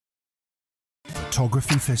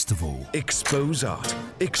Photography Festival. Expose Art.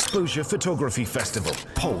 Exposure Photography Festival.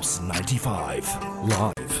 Pulse 95.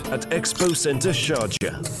 Live at Expo Center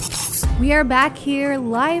Sharjah. We are back here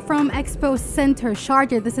live from Expo Center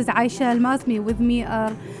Sharjah. This is Aisha Al-Mazmi. With me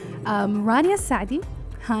are Rania Saadi,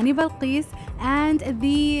 Hani Balqis, and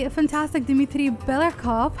the fantastic Dmitri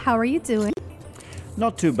Beliakov. How are you doing?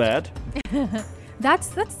 Not too bad.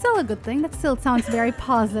 That's still a good thing. That still sounds very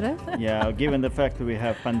positive. Yeah, given the fact that we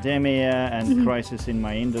have pandemic and crisis in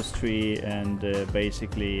my industry, and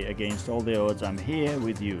basically against all the odds, I'm here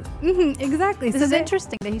with you. Exactly. This is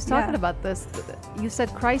interesting that he's talking about this. You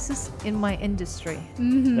said crisis in my industry.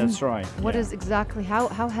 That's right. What is exactly, how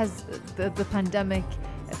has the pandemic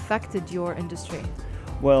affected your industry?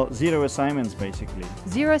 Well, zero assignments basically.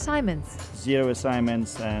 Zero assignments? Zero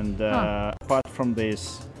assignments, and apart from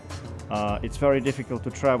this, it's very difficult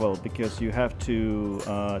to travel because you have to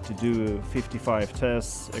do 55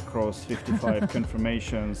 tests across 55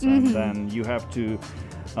 confirmations, and then you have to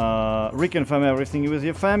reconfirm everything with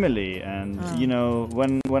your family. And you know,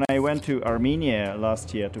 when I went to Armenia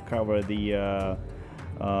last year to cover the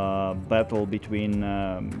battle between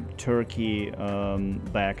Turkey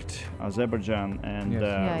backed Azerbaijan and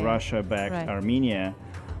Russia backed Armenia,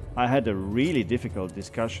 I had a really difficult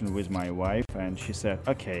discussion with my wife, and she said,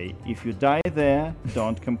 okay, if you die there,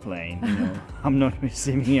 don't complain. You know, I'm not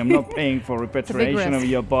receiving, I'm not paying for repatriation of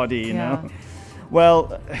your body, you know.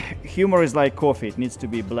 Well, humor is like coffee, it needs to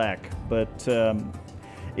be black, but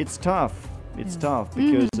it's tough. It's tough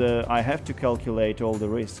because I have to calculate all the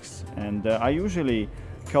risks, and I usually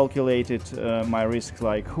calculated my risks,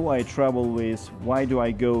 like who I travel with, why do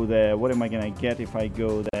I go there, what am I going to get if I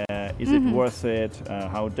go there, is it worth it,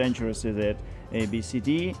 how dangerous is it, A, B, C,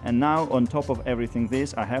 D. And now on top of everything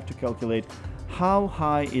this, I have to calculate how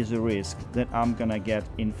high is the risk that I'm going to get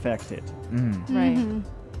infected. Right.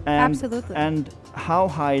 Absolutely. And how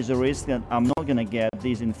high is the risk that I'm not going to get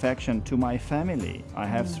this infection to my family? I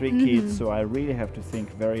have 3 kids, so I really have to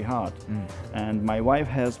think very hard. And my wife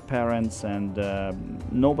has parents, and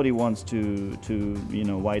nobody wants to you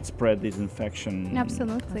know, widespread this infection.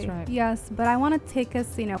 Absolutely. That's right. Yes, but I want to take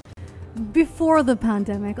us, you know, before the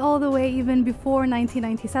pandemic, all the way even before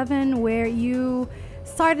 1997, where you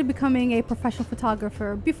started becoming a professional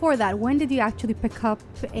photographer. Before that, when did you actually pick up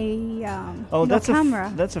a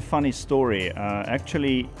camera? That's a funny story.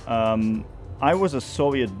 Actually, I was a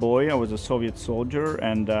Soviet boy. I was a Soviet soldier,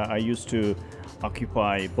 and I used to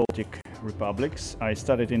occupy Baltic republics. I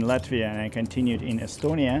started in Latvia and I continued in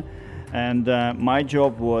Estonia. And my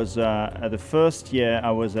job was, the first year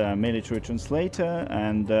I was a military translator,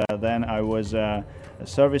 and then I was a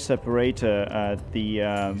service operator at the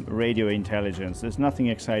radio intelligence. There's nothing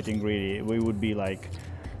exciting really. We would be like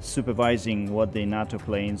supervising what the NATO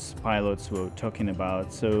planes pilots were talking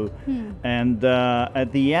about. So, and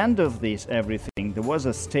at the end of this everything, there was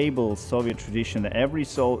a stable Soviet tradition that every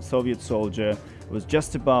Soviet soldier was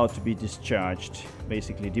just about to be discharged,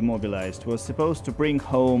 basically demobilized, was supposed to bring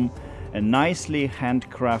home a nicely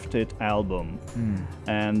handcrafted album,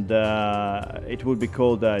 and it would be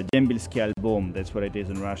called a Dembelsky album. That's what it is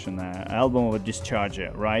in Russian, album of a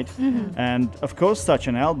discharger, right? And of course, such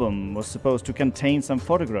an album was supposed to contain some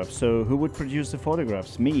photographs. So who would produce the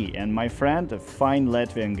photographs? Me and my friend, a fine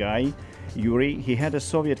Latvian guy, Yuri. He had a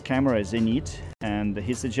Soviet camera, Zenit, and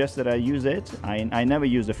he suggested I use it. I never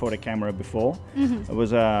used a photo camera before. It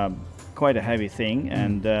was quite a heavy thing,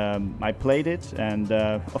 and I played it, and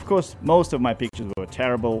of course most of my pictures were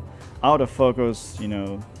terrible, out of focus, you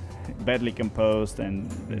know, badly composed, and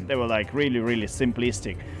they were like really, really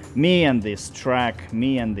simplistic. Me and this track,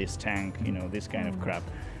 me and this tank, you know, this kind of crap.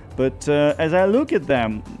 But as I look at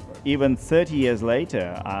them, even 30 years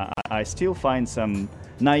later, I still find some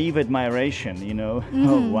naive admiration, you know.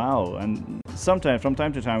 Oh wow. And sometimes from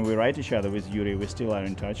time to time we write each other with Yuri, we still are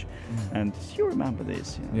in touch, and you remember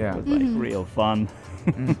this, you know, it was like real fun.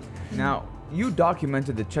 Now, you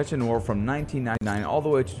documented the Chechen War from 1999 all the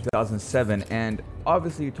way to 2007, and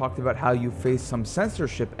obviously you talked about how you faced some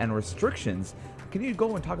censorship and restrictions. Can you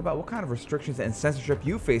go and talk about what kind of restrictions and censorship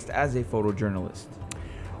you faced as a photojournalist?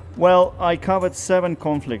 Well, I covered 7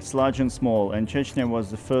 conflicts, large and small, and Chechnya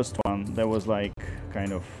was the first one. That was like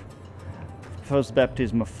kind of first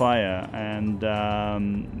baptism of fire. And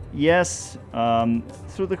yes,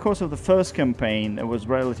 through the course of the first campaign, it was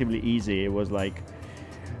relatively easy. It was like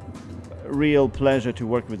real pleasure to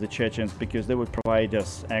work with the Chechens because they would provide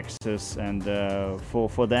us access, and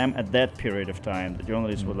for them at that period of time, the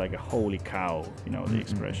journalists were like a holy cow, you know, the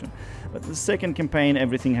expression. But the second campaign,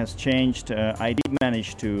 everything has changed. I did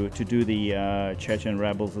manage to do the Chechen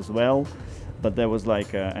rebels as well, but there was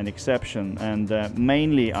like an exception, and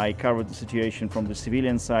mainly I covered the situation from the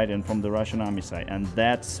civilian side and from the Russian army side, and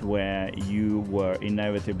that's where you were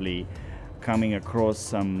inevitably coming across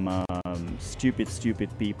some stupid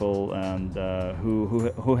people, and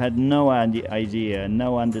who had no idea,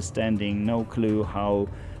 no understanding, no clue how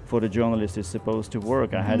photojournalist is supposed to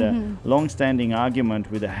work. I had a long-standing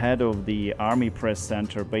argument with the head of the Army Press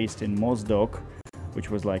Center based in Mozdok, which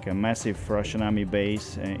was like a massive Russian army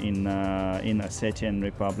base in Ossetian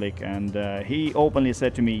Republic, and he openly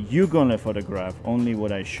said to me, "You're gonna photograph only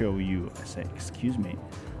what I show you." I said, "Excuse me,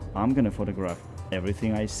 I'm gonna photograph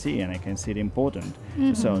everything I see, and I consider important."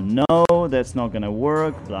 So no, that's not gonna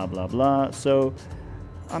work, blah blah blah. So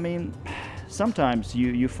I mean, sometimes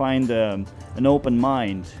you find an open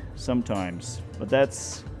mind sometimes, but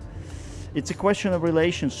it's a question of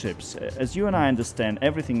relationships. As you and I understand,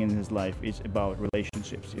 everything in his life is about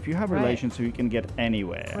relationships. If you have relationships, you can get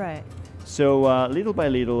anywhere. Right. So little by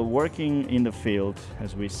little, working in the field,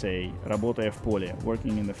 as we say, работая в поле,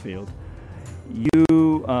 working in the field,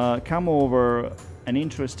 you come over an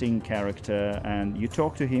interesting character, and you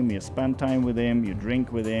talk to him, you spend time with him, you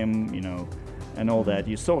drink with him, and all that.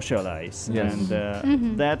 You socialize, and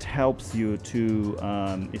that helps you to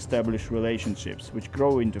establish relationships, which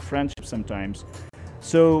grow into friendships sometimes.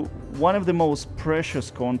 So one of the most precious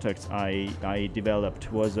contacts I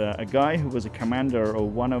developed was a guy who was a commander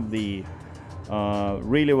of one of the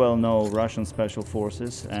really well-known Russian special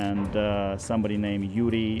forces, and somebody named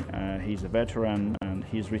Yuri. He's a veteran, and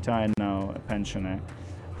he's retired now, a pensioner,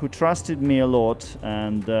 who trusted me a lot.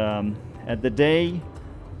 And at the day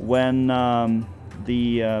when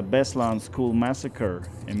the Beslan school massacre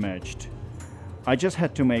emerged, I just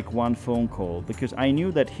had to make one phone call, because I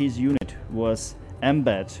knew that his unit was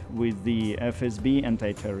embedded with the FSB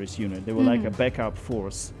anti-terrorist unit. They were like a backup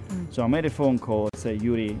force. So I made a phone call and said,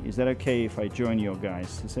 "Yuri, is that okay if I join your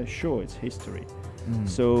guys?" He said, "Sure, it's history."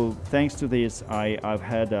 So thanks to this,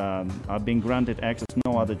 I've been granted access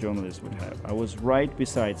no other journalist would have. I was right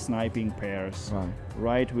beside sniping pairs,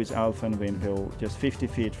 right with Alf and Wimpel, just 50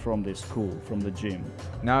 feet from the school, from the gym.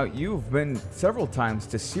 Now, you've been several times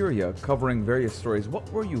to Syria covering various stories. What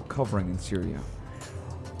were you covering in Syria?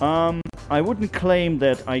 I wouldn't claim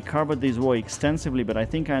that I covered this war extensively, but I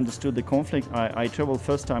think I understood the conflict. I traveled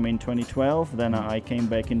first time in 2012, then I came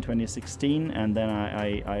back in 2016, and then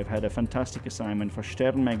I've had a fantastic assignment for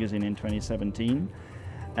Stern magazine in 2017,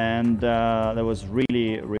 and that was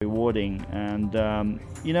really rewarding. And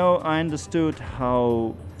I understood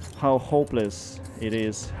how hopeless it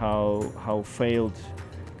is, how failed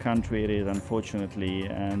country it is, unfortunately,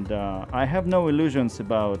 and I have no illusions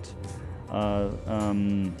about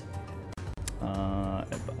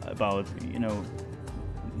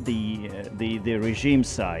the regime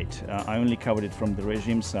side. I only covered it from the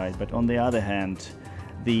regime side, but on the other hand,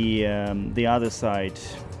 the other side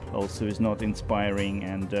also is not inspiring,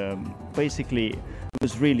 and basically it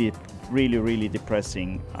was really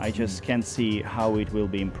depressing. I just can't see how it will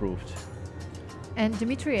be improved. And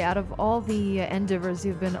Dmitri, out of all the endeavors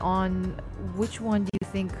you've been on, which one do you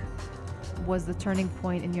think was the turning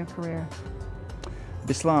point in your career?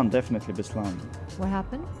 Beslan, definitely Beslan. What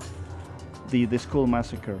happened? The school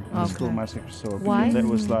massacre. Okay. The school massacre. So Why? that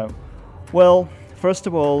was like, well, first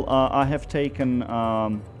of all, I have taken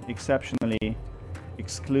exceptionally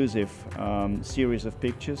exclusive series of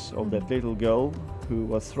pictures of that little girl who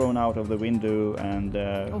was thrown out of the window and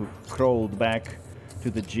who crawled back to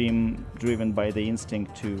the gym, driven by the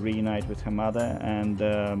instinct to reunite with her mother. And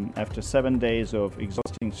after 7 days of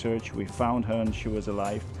exhausting search, we found her and she was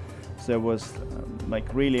alive. So it was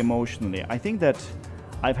like really emotionally. I think that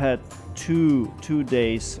I've had two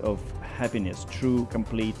days of happiness, true,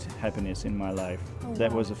 complete happiness in my life.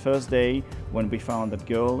 That was the first day when we found that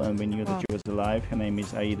girl and we knew that she was alive. Her name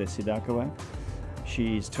is Aida Sidakova.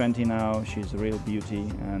 She's 20 now, she's a real beauty,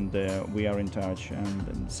 and we are in touch. And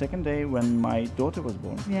the second day when my daughter was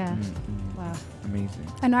born. Yeah. Wow. Amazing.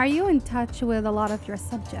 And are you in touch with a lot of your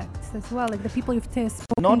subjects as well, like the people you've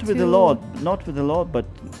spoken Not with to? not with a lot, but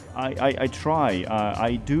I try.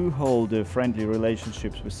 I do hold friendly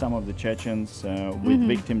relationships with some of the Chechens, with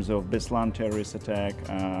victims of Beslan terrorist attack.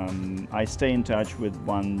 I stay in touch with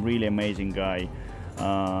one really amazing guy,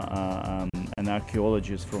 an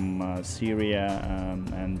archaeologist from Syria,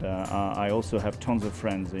 and I also have tons of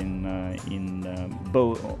friends on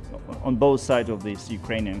both sides of this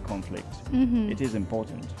Ukrainian conflict. It is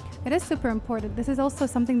important. It is super important. This is also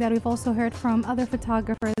something that we've also heard from other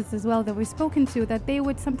photographers as well that we've spoken to, that they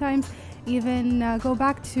would sometimes even go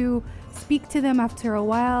back to speak to them after a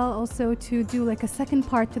while, also to do like a second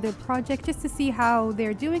part to their project just to see how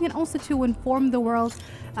they're doing, and also to inform the world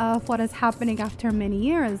of what is happening after many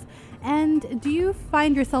years. And do you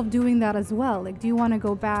find yourself doing that as well? Like, do you want to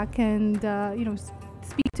go back and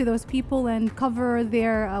speak to those people and cover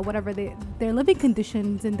their their living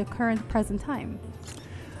conditions in the current present time?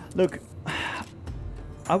 Look,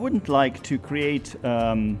 I wouldn't like to create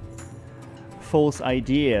false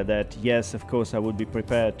idea that yes, of course I would be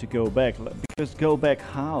prepared to go back, because go back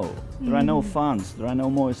how? There are no funds, there are no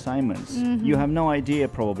more assignments. You have no idea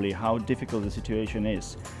probably how difficult the situation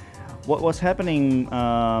is. What was happening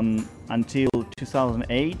until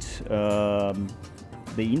 2008,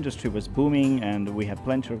 the industry was booming and we had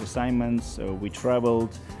plenty of assignments, we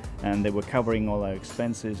traveled and they were covering all our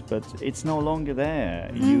expenses, but it's no longer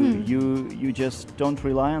there. You just don't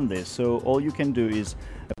rely on this. So all you can do is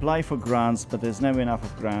apply for grants, but there's never enough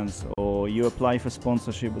of grants, or you apply for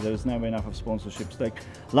sponsorship, but there's never enough of sponsorships. Like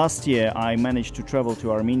last year, I managed to travel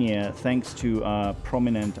to Armenia thanks to a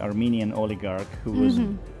prominent Armenian oligarch who was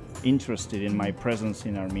interested in my presence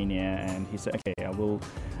in Armenia, and he said, okay, I will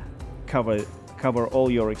cover all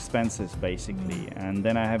your expenses basically. And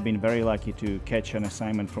then I have been very lucky to catch an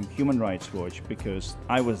assignment from Human Rights Watch because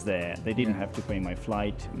I was there. They didn't have to pay my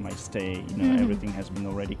flight, my stay, everything has been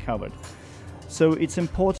already covered. So it's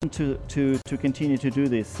important to continue to do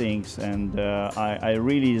these things, and I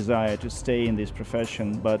really desire to stay in this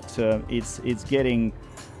profession, but it's getting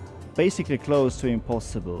basically close to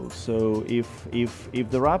impossible. So if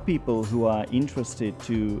there are people who are interested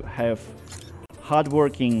to have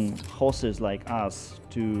hardworking horses like us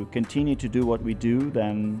to continue to do what we do,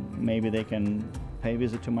 then maybe they can pay a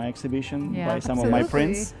visit to my exhibition, buy some of my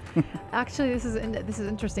prints. Actually, this is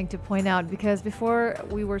interesting to point out, because before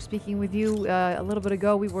we were speaking with you a little bit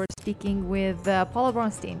ago, we were speaking with Paula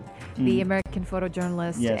Bronstein, the American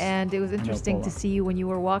photojournalist, and it was interesting to see you when you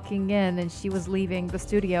were walking in and she was leaving the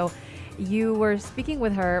studio. You were speaking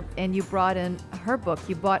with her and you brought in her book.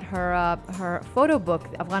 You bought her photo book,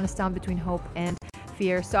 Afghanistan Between Hope and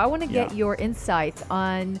Fear. So I want to get your insight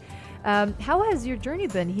on how has your journey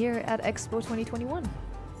been here at Expo 2021?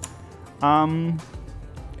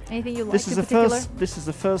 Anything you like in particular? This is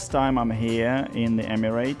the first time I'm here in the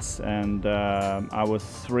Emirates, and I was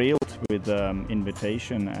thrilled with the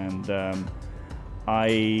invitation, and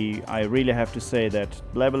I really have to say that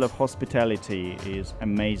level of hospitality is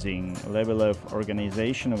amazing. Level of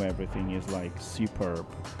organization of everything is like superb.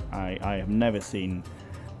 I have never seen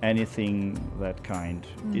anything that kind.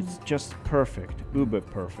 It's just perfect, uber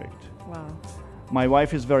perfect. Wow. My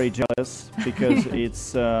wife is very jealous because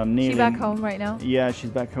it's nearly... She's back home right now? Yeah, she's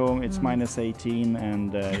back home. It's minus 18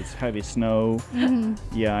 and it's heavy snow.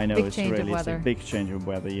 Yeah, I know. Big it's change really of weather. A big change of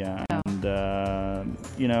weather, yeah. And,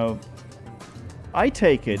 I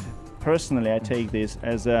take it, personally, I take this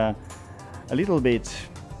as a little bit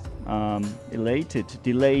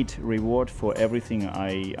delayed reward for everything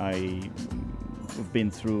I've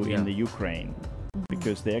been through in the Ukraine.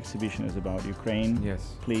 Because the exhibition is about Ukraine.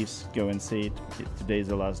 Yes. Please go and see it. Today is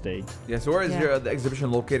the last day. Yeah, so where is the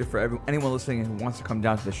exhibition located for anyone listening who wants to come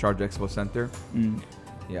down to the Sharjah Expo Center?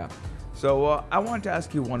 Yeah. So I wanted to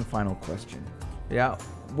ask you one final question. Yeah.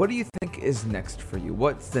 What do you think is next for you?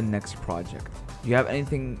 What's the next project? Do you have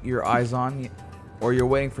anything your eyes on, or you're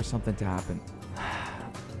waiting for something to happen?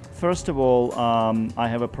 First of all, I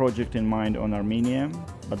have a project in mind on Armenia,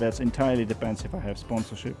 but that entirely depends if I have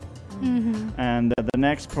sponsorship. And the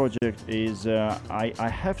next project is I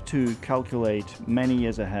have to calculate many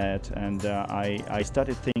years ahead, and I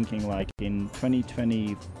started thinking like in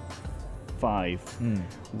 2025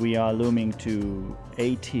 we are looming to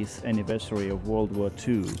 80th anniversary of World War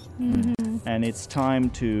II, and it's time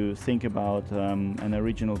to think about an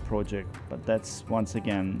original project, but that's once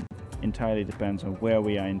again entirely depends on where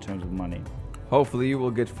we are in terms of money. Hopefully you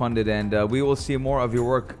will get funded, and we will see more of your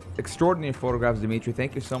work. Extraordinary photographs, Dmitri.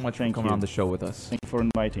 Thank you so much for coming on the show with us. Thank you for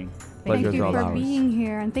inviting. Thank you for being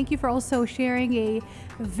here, and thank you for also sharing a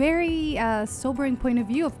very sobering point of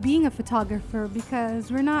view of being a photographer, because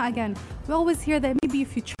we always hear that maybe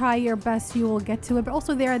if you try your best you will get to it, but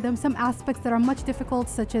also there are some aspects that are much difficult,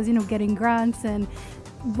 such as getting grants and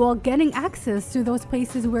getting access to those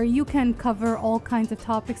places where you can cover all kinds of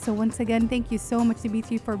topics. So once again, thank you so much,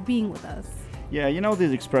 Dmitri, for being with us. Yeah, you know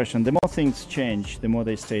this expression, the more things change, the more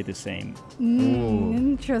they stay the same.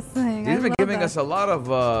 Interesting. He's been giving us a lot of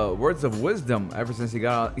words of wisdom ever since he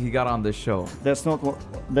got on this show. That's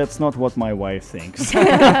not what my wife thinks.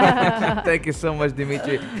 Thank you so much,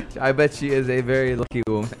 Dmitri. I bet she is a very lucky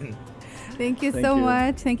woman. Thank you so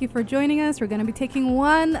much. Thank you for joining us. We're going to be taking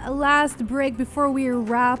one last break before we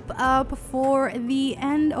wrap up for the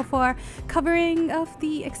end of our covering of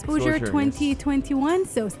the Exposure 2021.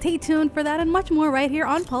 Yes. So stay tuned for that and much more right here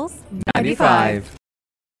on Pulse 95.